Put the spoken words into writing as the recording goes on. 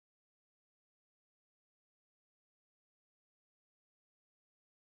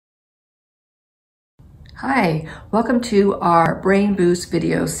Hi, welcome to our Brain Boost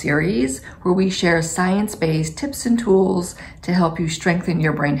video series where we share science-based tips and tools to help you strengthen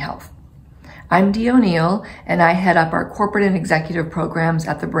your brain health. I'm Dee O'Neill and I head up our corporate and executive programs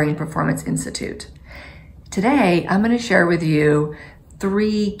at the Brain Performance Institute. Today, I'm going to share with you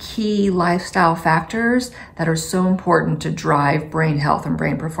 3 key lifestyle factors that are so important to drive brain health and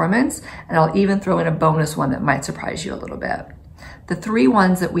brain performance, and I'll even throw in a bonus one that might surprise you a little bit. The 3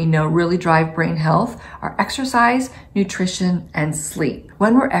 ones that we know really drive brain health are exercise, nutrition, and sleep.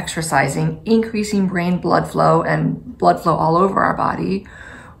 When we're exercising, increasing brain blood flow and blood flow all over our body,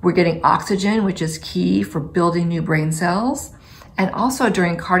 we're getting oxygen, which is key for building new brain cells. And also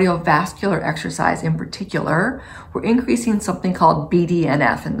during cardiovascular exercise in particular, we're increasing something called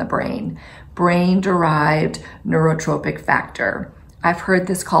BDNF in the brain, brain-derived neurotrophic factor. I've heard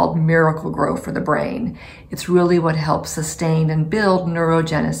this called miracle grow for the brain. It's really what helps sustain and build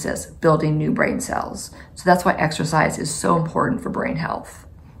neurogenesis, building new brain cells. So that's why exercise is so important for brain health.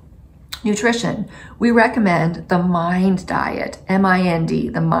 Nutrition. We recommend the MIND diet, M-I-N-D,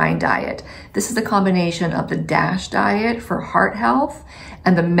 the MIND diet. This is a combination of the DASH diet for heart health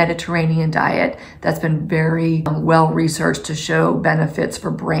and the Mediterranean diet that's been very well researched to show benefits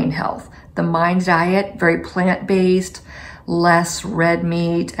for brain health. The MIND diet, very plant-based, less red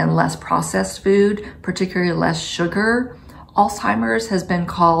meat and less processed food, particularly less sugar. Alzheimer's has been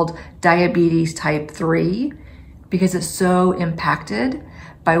called diabetes type 3 because it's so impacted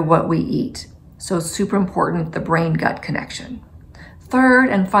by what we eat. So it's super important, the brain-gut connection. Third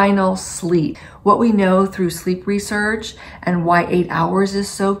and final, sleep. What we know through sleep research and why 8 hours is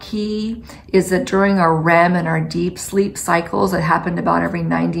so key is that during our REM and our deep sleep cycles that happen about every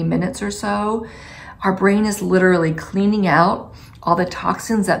 90 minutes or so, our brain is literally cleaning out all the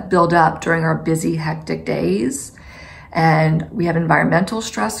toxins that build up during our busy, hectic days. And we have environmental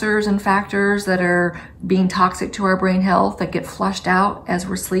stressors and factors that are being toxic to our brain health that get flushed out as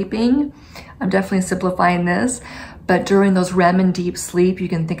we're sleeping. I'm definitely simplifying this, but during those REM and deep sleep, you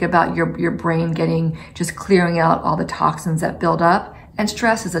can think about your brain just clearing out all the toxins that build up. And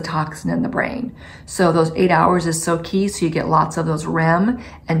stress is a toxin in the brain. So those 8 hours is so key, so you get lots of those REM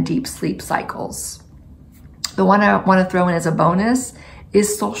and deep sleep cycles. The one I want to throw in as a bonus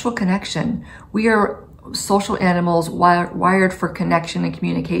is social connection. We are social animals wired for connection and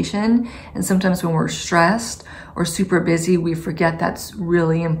communication. And sometimes when we're stressed or super busy, we forget that's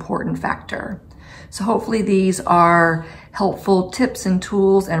really important factor. So hopefully these are helpful tips and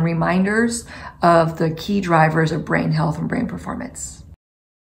tools and reminders of the key drivers of brain health and brain performance.